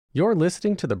You're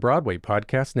listening to the Broadway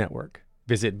Podcast Network.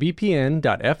 Visit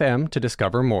bpn.fm to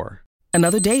discover more.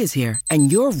 Another day is here, and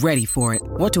you're ready for it.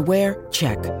 What to wear?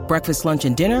 Check. Breakfast, lunch,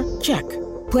 and dinner? Check.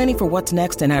 Planning for what's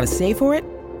next and how to save for it?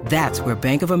 That's where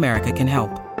Bank of America can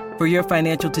help. For your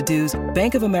financial to-dos,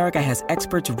 Bank of America has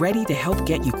experts ready to help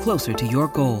get you closer to your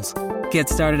goals. Get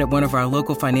started at one of our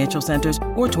local financial centers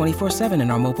or 24/7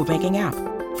 in our mobile banking app.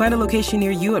 Find a location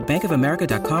near you at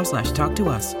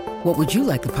bankofamerica.com/talktous. What would you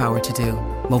like the power to do?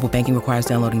 Mobile banking requires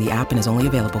downloading the app and is only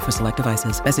available for select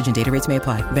devices. Message and data rates may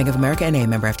apply. Bank of America N.A.,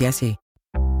 member FDIC.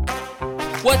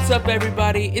 What's up,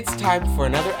 everybody? It's time for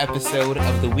another episode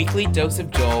of the Weekly Dose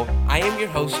of Joel. I am your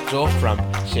host, Joel Crump,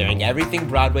 sharing everything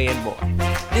Broadway and more.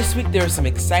 This week, there is some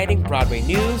exciting Broadway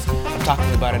news. I'm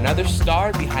talking about another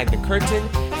star behind the curtain,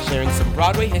 sharing some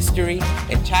Broadway history,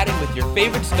 and chatting with your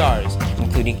favorite stars,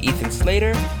 including Ethan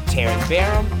Slater, Taryn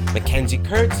Barham, Mackenzie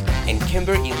Kurtz, and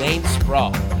Kimber Elaine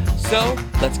Sproul. So,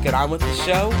 let's get on with the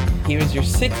show. Here is your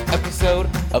 6th episode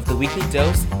of the Weekly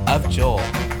Dose of Joel.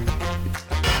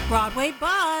 Broadway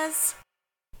Buzz.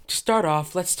 To start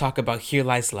off, let's talk about Here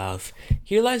Lies Love.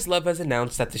 Here Lies Love has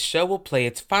announced that the show will play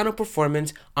its final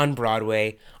performance on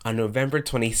Broadway on November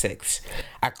 26th.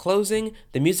 At closing,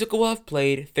 the musical will have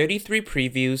played 33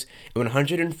 previews and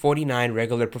 149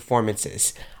 regular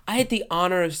performances. I had the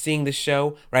honor of seeing the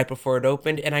show right before it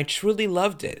opened, and I truly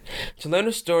loved it. To learn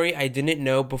a story I didn't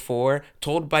know before,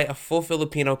 told by a full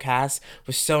Filipino cast,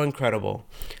 was so incredible.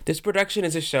 This production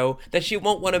is a show that you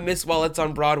won't want to miss while it's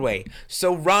on Broadway.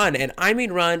 So run, and I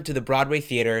mean run, to the Broadway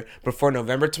Theater before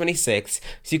November 26th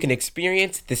so you can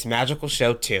experience this magical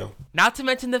show too. Not to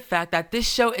mention the fact that this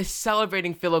show is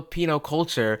celebrating Filipino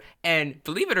culture, and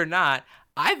believe it or not,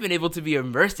 I've been able to be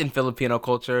immersed in Filipino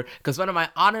culture because one of my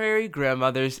honorary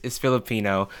grandmothers is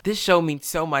Filipino. This show means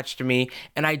so much to me,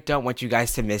 and I don't want you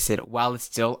guys to miss it while it's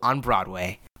still on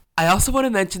Broadway. I also want to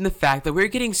mention the fact that we're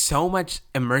getting so much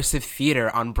immersive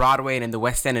theater on Broadway and in the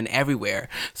West End and everywhere,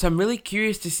 so I'm really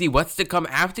curious to see what's to come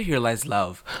after Here Lies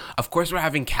Love. Of course, we're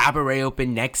having Cabaret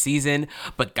open next season,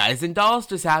 but Guys and Dolls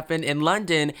just happened in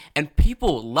London, and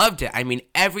people loved it. I mean,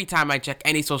 every time I check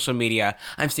any social media,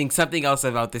 I'm seeing something else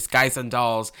about this Guys and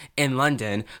Dolls in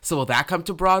London. So will that come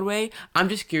to Broadway? I'm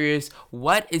just curious,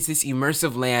 what is this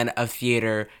immersive land of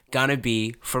theater gonna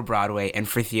be for Broadway and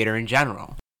for theater in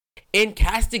general? In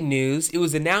casting news, it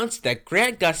was announced that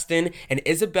Grant Gustin and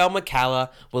Isabel McCalla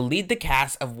will lead the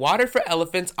cast of Water for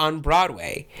Elephants on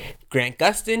Broadway. Grant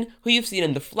Gustin, who you've seen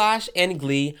in The Flash and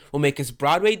Glee, will make his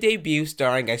Broadway debut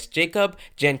starring as Jacob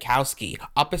Jankowski,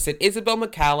 opposite Isabel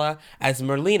McCalla as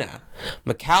Merlina.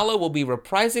 McCalla will be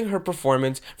reprising her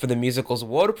performance for the musical's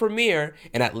world premiere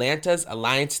in Atlanta's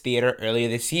Alliance Theater earlier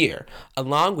this year,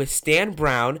 along with Stan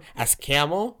Brown as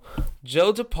Camel,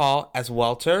 Joe DePaul as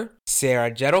Walter,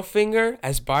 Sarah Jettelfinger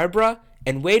as Barbara,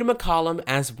 and Wade McCollum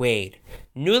as Wade.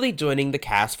 Newly joining the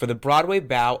cast for the Broadway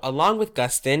bow along with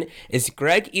Gustin is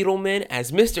Greg Edelman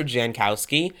as Mr.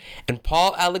 Jankowski and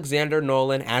Paul Alexander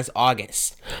Nolan as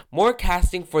August. More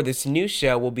casting for this new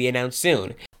show will be announced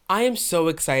soon. I am so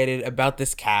excited about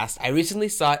this cast. I recently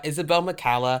saw Isabel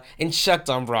McCalla in Shucked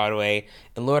on Broadway,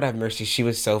 and Lord have mercy, she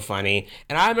was so funny.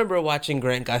 And I remember watching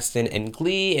Grant Gustin in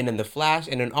Glee and in The Flash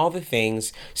and in all the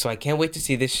things, so I can't wait to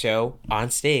see this show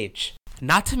on stage.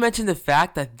 Not to mention the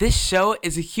fact that this show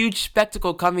is a huge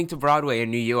spectacle coming to Broadway in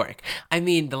New York. I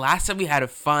mean, the last time we had a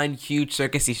fun, huge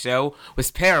circusy show was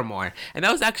Paramore, and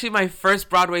that was actually my first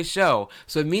Broadway show,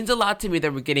 so it means a lot to me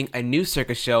that we're getting a new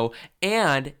circus show,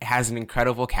 and it has an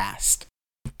incredible cast.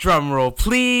 Drum roll,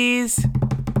 please!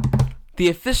 The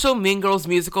official Mean Girls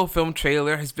musical film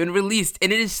trailer has been released,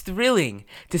 and it is thrilling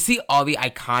to see all the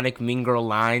iconic Mean Girl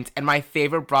lines and my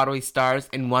favorite Broadway stars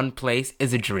in one place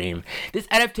is a dream. This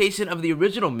adaptation of the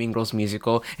original Mean Girls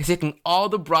musical is taking all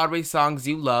the Broadway songs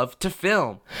you love to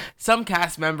film. Some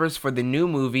cast members for the new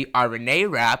movie are Renee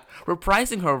Rapp,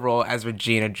 reprising her role as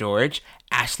Regina George,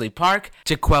 Ashley Park,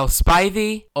 Jaquel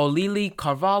Spivey, Olili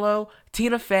Carvalho,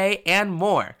 Tina Fey, and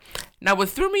more. Now, what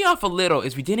threw me off a little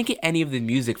is we didn't get any of the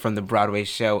music from the Broadway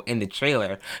show in the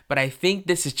trailer, but I think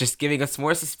this is just giving us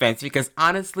more suspense because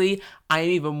honestly, I am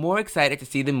even more excited to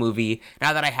see the movie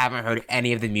now that I haven't heard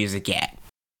any of the music yet.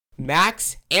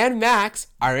 Max and Max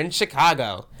are in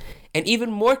Chicago. And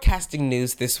even more casting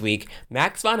news this week,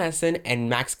 Max Von Essen and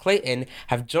Max Clayton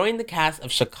have joined the cast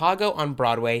of Chicago on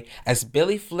Broadway as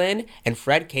Billy Flynn and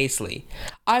Fred Casely.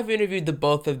 I've interviewed the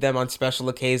both of them on special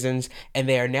occasions, and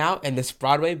they are now in this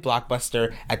Broadway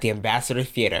blockbuster at the Ambassador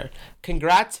Theater.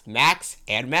 Congrats, Max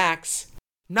and Max!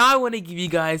 Now I want to give you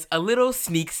guys a little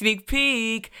sneak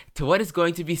peek to what is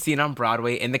going to be seen on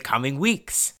Broadway in the coming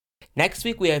weeks. Next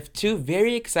week, we have 2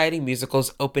 very exciting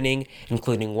musicals opening,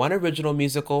 including one original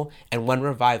musical and one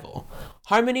revival.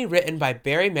 Harmony, written by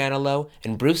Barry Manilow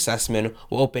and Bruce Sussman,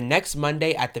 will open next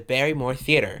Monday at the Barrymore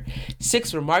Theater.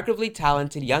 6 remarkably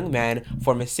talented young men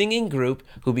form a singing group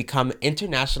who become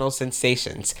international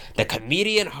sensations, the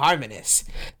Comedian Harmonists.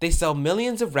 They sell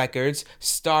millions of records,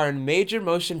 star in major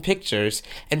motion pictures,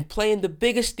 and play in the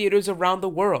biggest theaters around the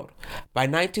world. By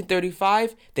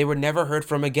 1935, they were never heard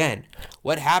from again.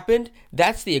 What happened?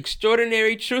 That's the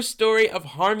extraordinary true story of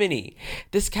Harmony.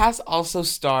 This cast also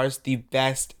stars the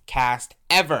best cast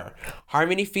ever.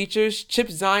 Harmony features Chip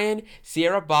Zien,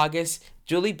 Sierra Boggess,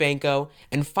 Julie Benko,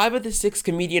 and 5 of the 6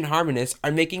 comedian harmonists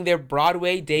are making their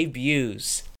Broadway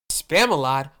debuts.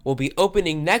 Spamalot will be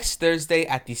opening next Thursday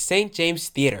at the St. James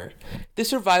Theater.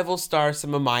 This revival stars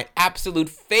some of my absolute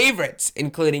favorites,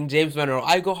 including James Monroe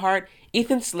Iglehart,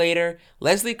 Ethan Slater,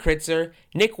 Leslie Kritzer,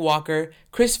 Nick Walker,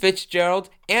 Chris Fitzgerald,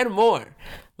 and more.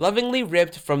 Lovingly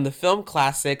ripped from the film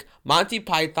classic Monty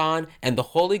Python and the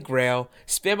Holy Grail,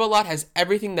 Spamalot has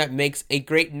everything that makes a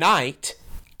great night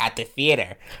at the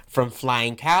theater. From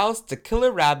flying cows to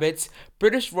killer rabbits,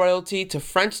 British royalty to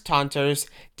French taunters,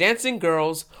 dancing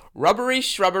girls, rubbery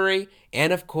shrubbery,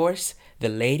 and of course, the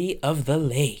Lady of the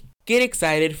Lake. Get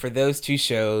excited for those 2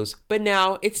 shows, but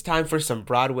now it's time for some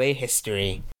Broadway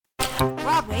history.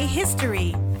 Broadway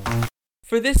history.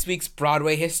 For this week's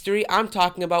Broadway history, I'm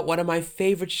talking about one of my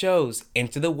favorite shows,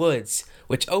 Into the Woods,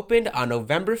 which opened on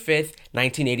November 5th,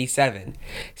 1987.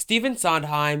 Stephen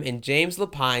Sondheim and James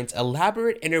Lapine's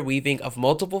elaborate interweaving of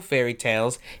multiple fairy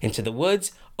tales, Into the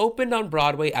Woods, opened on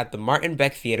Broadway at the Martin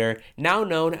Beck Theater, now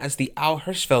known as the Al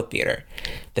Hirschfeld Theater.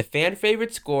 The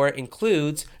fan-favorite score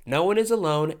includes No One Is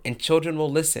Alone and Children Will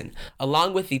Listen,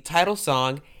 along with the title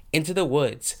song, Into the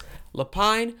Woods.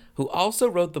 Lapine, who also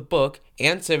wrote the book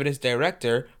and served as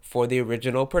director for the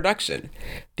original production.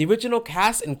 The original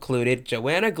cast included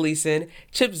Joanna Gleason,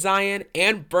 Chip Zien,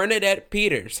 and Bernadette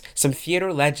Peters, some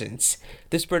theater legends.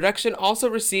 This production also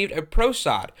received a pro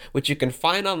shot, which you can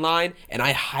find online, and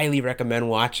I highly recommend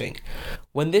watching.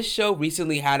 When this show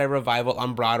recently had a revival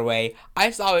on Broadway,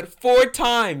 I saw it 4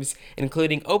 times,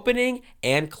 including opening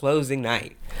and closing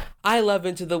night. I love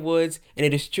Into the Woods, and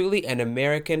it is truly an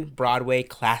American Broadway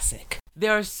classic.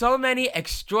 There are so many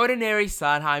extraordinary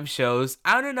Sondheim shows.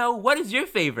 I don't know, what is your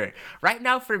favorite? Right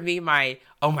now for me, my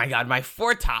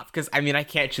 4 top, because I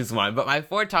can't choose one, but my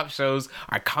 4 top shows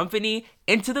are Company,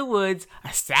 Into the Woods,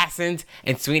 Assassins,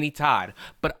 and Sweeney Todd.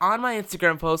 But on my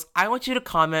Instagram post, I want you to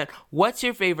comment what's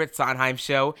your favorite Sondheim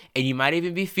show, and you might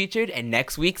even be featured in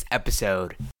next week's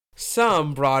episode.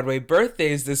 Some Broadway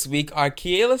birthdays this week are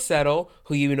Keala Settle,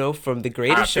 who you know from The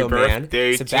Greatest Showman,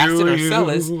 Sebastian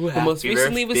Arcelus, who most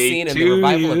recently was seen in the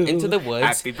revival of Into the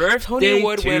Woods, Tony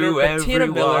Award winner Bettina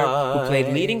Miller, who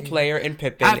played leading player in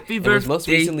Pippin, and was most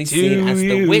recently seen as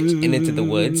the witch in Into the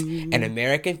Woods, and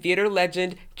American theater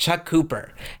legend Chuck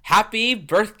Cooper. Happy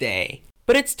birthday!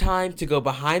 But it's time to go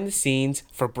behind the scenes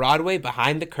for Broadway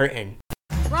Behind the Curtain.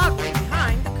 Broadway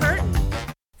behind the curtain.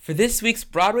 For this week's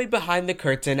Broadway Behind the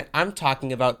Curtain, I'm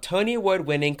talking about Tony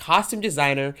Award-winning costume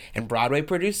designer and Broadway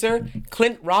producer,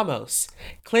 Clint Ramos.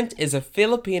 Clint is a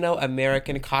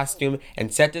Filipino-American costume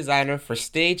and set designer for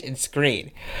stage and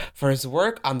screen. For his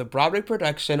work on the Broadway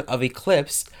production of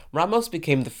Eclipse, Ramos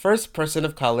became the first person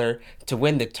of color to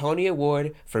win the Tony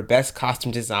Award for Best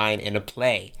Costume Design in a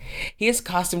Play. He has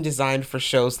costume designed for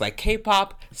shows like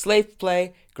K-pop, Slave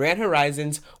Play, Grand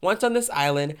Horizons, Once on This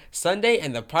Island, Sunday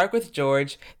in the Park with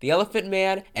George, The Elephant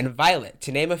Man, and Violet,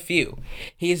 to name a few.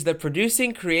 He is the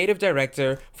producing creative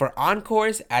director for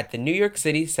Encores at the New York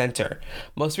City Center.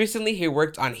 Most recently, he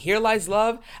worked on Here Lies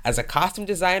Love as a costume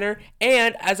designer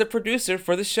and as a producer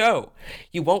for the show.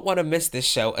 You won't want to miss this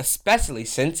show, especially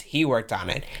since he worked on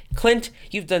it. Clint,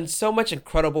 you've done so much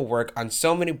incredible work on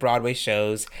so many Broadway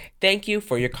shows. Thank you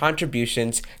for your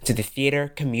contributions to the theater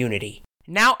community.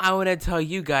 Now I want to tell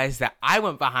you guys that I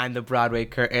went behind the Broadway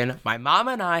curtain. My mom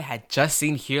and I had just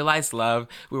seen Here Lies Love.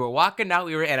 We were walking out.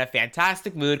 We were in a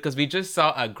fantastic mood because we just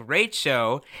saw a great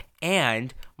show.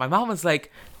 And my mom was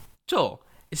like, Joel,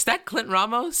 is that Clint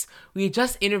Ramos? We had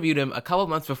just interviewed him a couple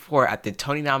months before at the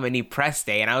Tony nominee press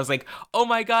day. And I was like, oh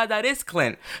my God, that is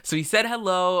Clint. So he said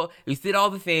hello. We did all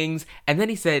the things. And then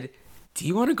he said, do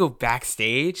you want to go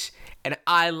backstage? And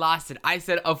I lost it. I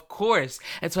said, of course.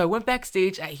 And so I went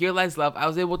backstage at Here Lies Love. I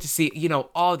was able to see,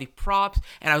 all the props,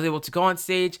 and I was able to go on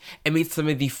stage and meet some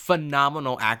of the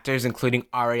phenomenal actors, including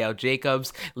Ariel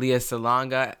Jacobs, Leah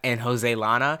Salonga, and Jose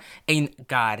Lana. And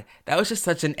God, that was just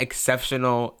such an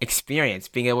exceptional experience,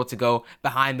 being able to go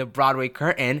behind the Broadway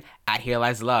curtain at Here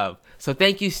Lies Love. So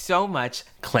thank you so much,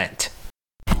 Clint.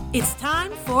 It's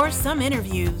time for some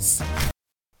interviews.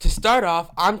 To start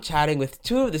off, I'm chatting with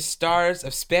two of the stars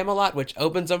of Spamalot, which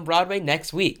opens on Broadway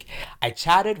next week. I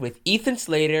chatted with Ethan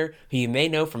Slater, who you may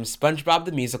know from SpongeBob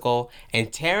the Musical,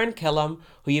 and Taran Killam,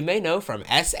 who you may know from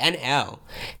SNL.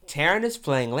 Taran is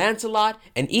playing Lancelot,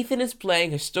 and Ethan is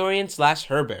playing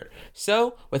Historian/Herbert.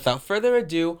 So, without further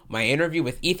ado, my interview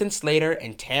with Ethan Slater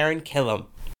and Taran Killam.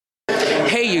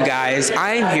 Hey you guys,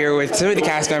 I'm here with some of the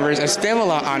cast members of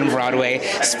Spamalot on Broadway.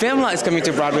 Spamalot is coming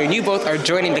to Broadway and you both are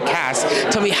joining the cast.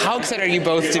 Tell me, how excited are you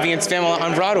both to be in Spamalot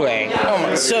on Broadway?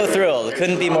 Oh, so thrilled.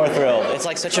 Couldn't be more thrilled. It's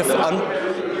like such a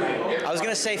I was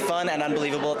going to say fun and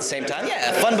unbelievable at the same time.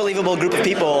 Yeah, a fun, believable group of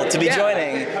people to be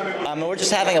joining. And we're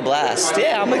just having a blast.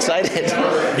 Yeah, I'm excited.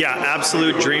 Yeah,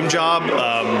 absolute dream job.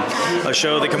 A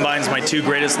show that combines my two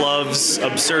greatest loves,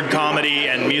 absurd comedy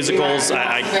and musicals.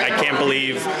 I can't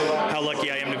believe how lucky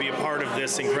I am to be a part of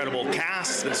this incredible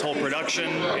cast, this whole production.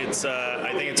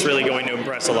 I think it's really going to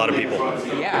impress a lot of people.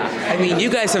 Yeah, I mean, you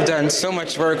guys have done so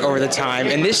much work over the time,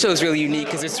 and this show is really unique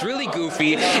because it's really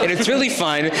goofy and it's really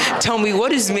fun. Tell me,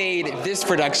 what has made this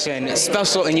production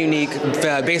special and unique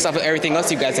based off of everything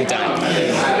else you guys have done?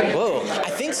 Whoa, I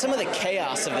think some of the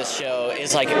chaos of this show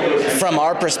is like, from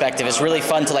our perspective, is really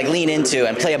fun to like lean into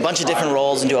and play a bunch of different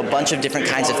roles and do a bunch of different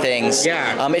kinds of things.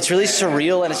 Yeah. It's really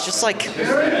surreal and it's just like,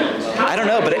 I don't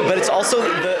know, but it's also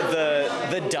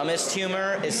the dumbest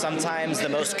humor is sometimes the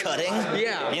most cutting.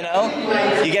 Yeah. You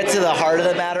know? You get to the heart of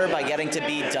the matter by getting to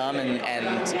be dumb and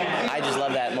I just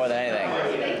love that more than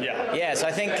anything. Yeah. Yeah, so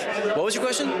I think, what was your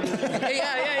question?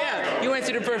 Yeah. You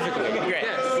answered it perfectly. Great.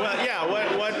 Yes. Well, yeah,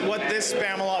 what this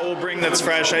Spamalot will bring that's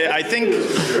fresh, I think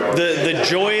the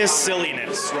joyous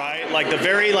silliness, right? Like the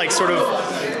very sort of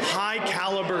high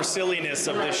caliber silliness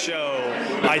of this show,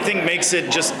 I think makes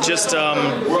it just it's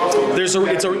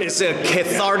a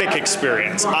cathartic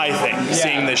experience, I think,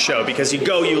 seeing this show, because you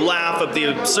laugh at the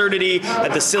absurdity,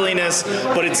 at the silliness,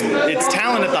 but it's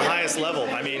talent at the highest level.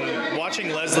 I mean, watching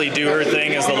Leslie do her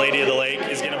thing as the Lady of the Lake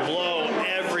is going to blow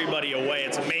everybody away.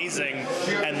 It's amazing.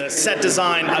 And the set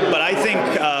design, but I think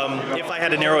if I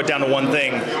had to narrow it down to one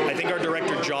thing, I think our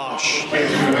director Josh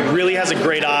really has a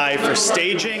great eye for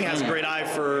staging, has a great eye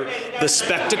for the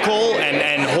spectacle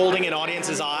and holding an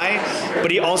audience's eye,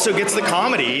 but he also gets the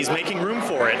comedy. He's making room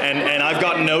for it, and I've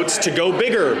got notes to go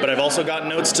bigger, but I've also got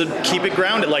notes to keep it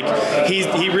grounded. Like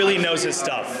he really knows his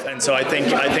stuff, and so I think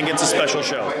it's a special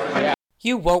show.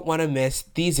 You won't want to miss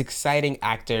these exciting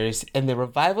actors in the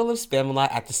revival of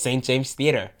Spamalot at the St. James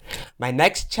Theater. My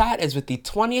next chat is with the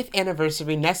 20th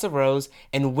anniversary Nessa Rose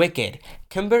in Wicked,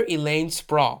 Kimber Elaine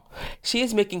Sproul. She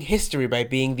is making history by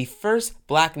being the first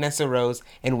Black Nessa Rose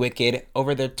in Wicked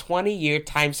over their 20-year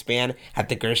time span at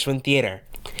the Gershwin Theater.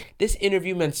 This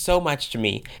interview meant so much to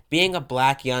me. Being a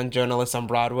Black young journalist on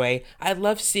Broadway, I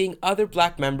love seeing other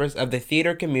Black members of the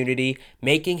theater community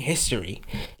making history.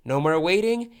 No more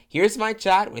waiting, here's my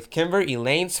chat with Kimber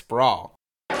Elaine Sproul.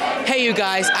 Hey you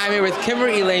guys, I'm here with Kimber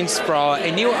Elaine Sproul,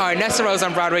 and you are Nessa Rose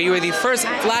on Broadway. You are the first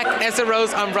Black Nessa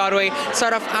Rose on Broadway.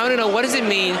 Start off, I want to know, what does it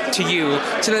mean to you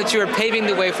to know that you are paving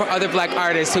the way for other Black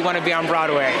artists who want to be on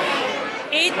Broadway?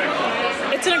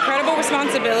 It's an incredible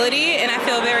responsibility, and I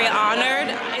feel very honored.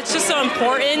 It's just so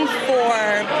important for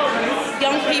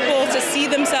young people to see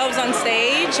themselves on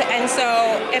stage, and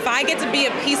so if I get to be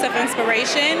a piece of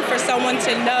inspiration for someone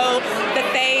to know that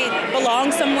they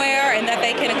belong somewhere and that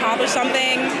they can accomplish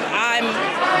something, I'm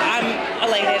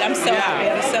elated. I'm so happy.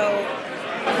 I'm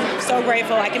so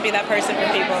grateful I can be that person for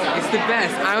people. It's the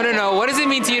best. I want to know, what does it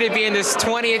mean to you to be in this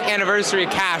 20th anniversary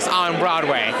cast on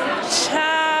Broadway?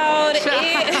 Child,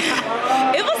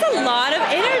 it was a lot of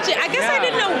energy. I guess I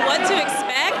didn't know what to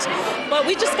expect, but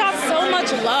we just got so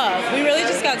much love. We really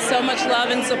just got so much love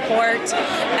and support,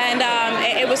 and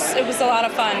it was a lot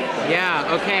of fun.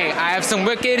 Yeah, okay. I have some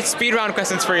Wicked speed round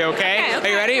questions for you, okay?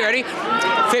 Okay. Are you ready?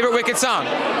 Favorite Wicked song?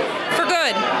 For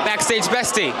Good. Backstage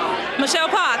bestie? Michelle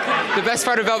Park. The best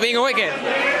part about being a Wicked?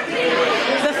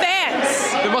 The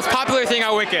fans. The most popular thing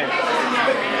at Wicked?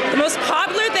 The most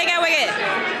popular thing at Wicked.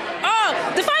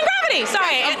 Oh, Define Gravity.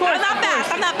 Sorry, of course, I'm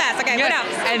not fast. Okay, yes. What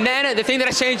else? And then the thing that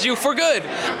has changed you for good?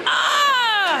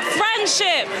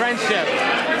 Friendship. Friendship.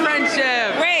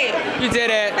 Great. You did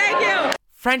it. Thank you.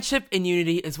 Friendship and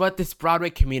unity is what this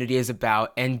Broadway community is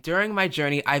about, and during my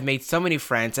journey, I've made so many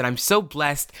friends, and I'm so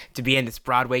blessed to be in this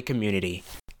Broadway community.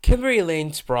 Kimberly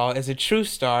Lane Sprawl is a true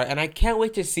star, and I can't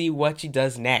wait to see what she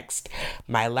does next.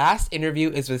 My last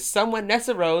interview is with someone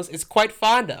Nessa Rose is quite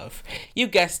fond of. You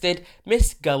guessed it,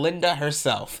 Miss Glinda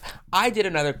herself. I did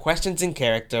another Questions in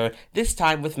Character, this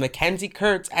time with Mackenzie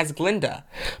Kurtz as Glinda.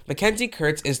 Mackenzie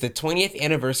Kurtz is the 20th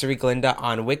anniversary Glinda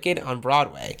on Wicked on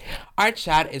Broadway. Our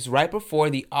chat is right before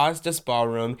the Ozdas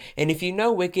Ballroom, and if you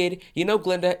know Wicked, you know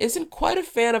Glinda isn't quite a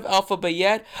fan of Elphaba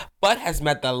yet, but has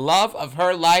met the love of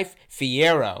her life,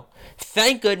 Fiyero.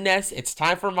 Thank goodness it's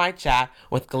time for my chat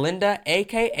with Glinda,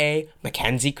 aka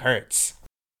Mackenzie Kurtz.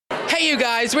 Hey you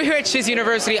guys, we're here at Chiz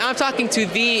University. I'm talking to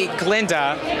the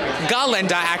Glinda.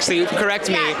 Galinda, actually, correct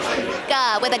me.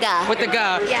 Ga, with a ga. With the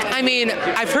ga. Yeah. I mean,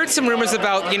 I've heard some rumors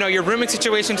about, your rooming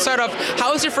situation. Start off,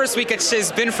 how has your first week at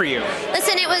Chiz been for you?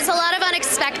 Listen, it was a lot of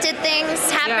unexpected things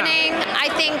happening. Yeah. I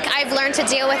think I've learned to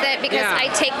deal with it because I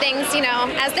take things,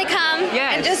 as they come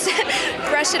and just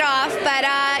brush it off. But,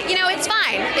 it's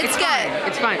fine. It's good.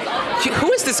 It's fine.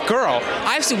 Who is this girl?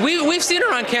 We've seen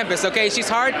her on campus, okay? She's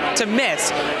hard to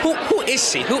miss. Who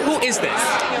is she? Who is this?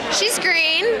 She's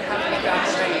green.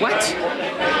 What?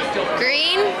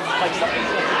 Green.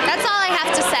 That's all I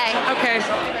have to say. Okay.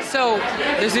 So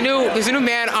there's a new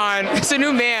man on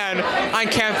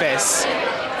campus.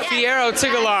 Fiyero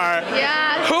Tigalar.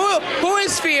 Yeah. Who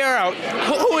is Fiyero?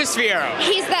 Who is Fiyero?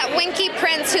 He's that winky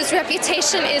prince whose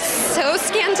reputation is so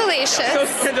scandalous. So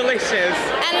scandalous.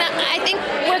 And I think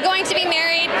we're going to be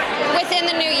married within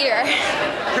the new year.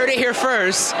 Heard it here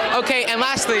first. Okay, and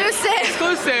lastly,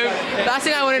 exclusive. Last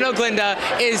thing I want to know, Glinda,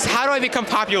 is how do I become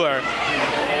popular?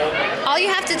 All you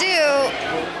have to do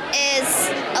is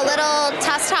a little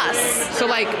toss. So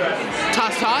like,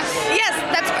 toss? Yes,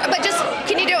 but just,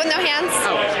 can you do it with no hands?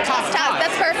 Oh, toss.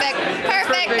 That's perfect.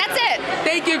 That's it.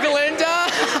 Thank you, Glinda.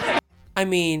 I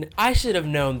mean, I should have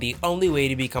known the only way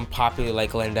to become popular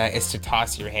like Glinda is to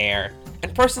toss your hair.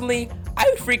 And personally, I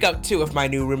would freak out too if my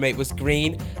new roommate was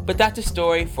green, but that's a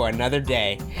story for another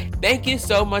day. Thank you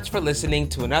so much for listening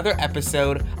to another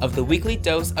episode of the Weekly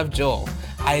Dose of Joel.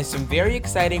 I have some very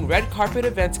exciting red carpet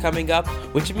events coming up,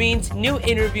 which means new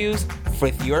interviews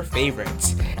with your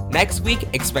favorites. Next week,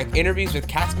 expect interviews with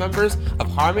cast members of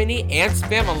Harmony and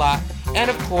Spamalot, and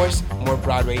of course, more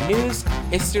Broadway news,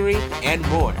 history, and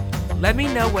more. Let me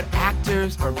know what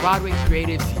actors or Broadway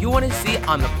creatives you want to see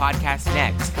on the podcast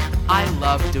next. I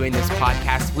love doing this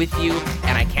podcast with you,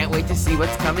 and I can't wait to see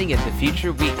what's coming in the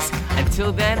future weeks.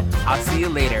 Until then, I'll see you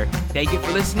later. Thank you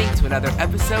for listening to another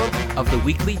episode of the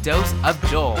Weekly Dose of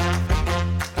Joel.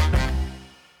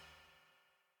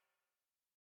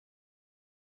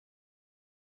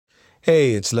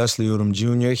 Hey, it's Leslie Odom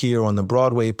Jr. here on the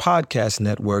Broadway Podcast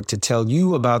Network to tell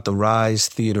you about the Rise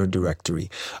Theater Directory,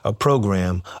 a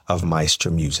program of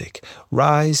Maestro Music.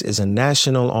 Rise is a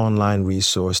national online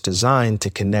resource designed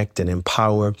to connect and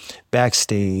empower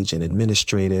backstage and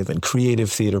administrative and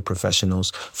creative theater professionals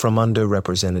from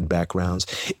underrepresented backgrounds.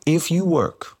 If you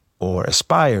work or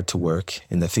aspire to work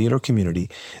in the theater community,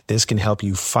 this can help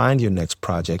you find your next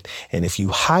project. And if you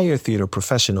hire theater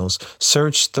professionals,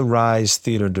 search the Rise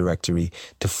Theater Directory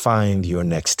to find your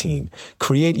next team.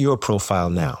 Create your profile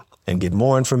now and get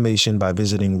more information by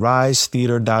visiting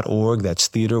risetheater.org. That's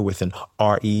theater with an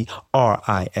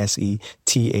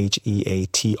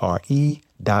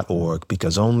RERISETHEATRE.org,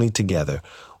 because only together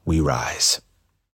we rise.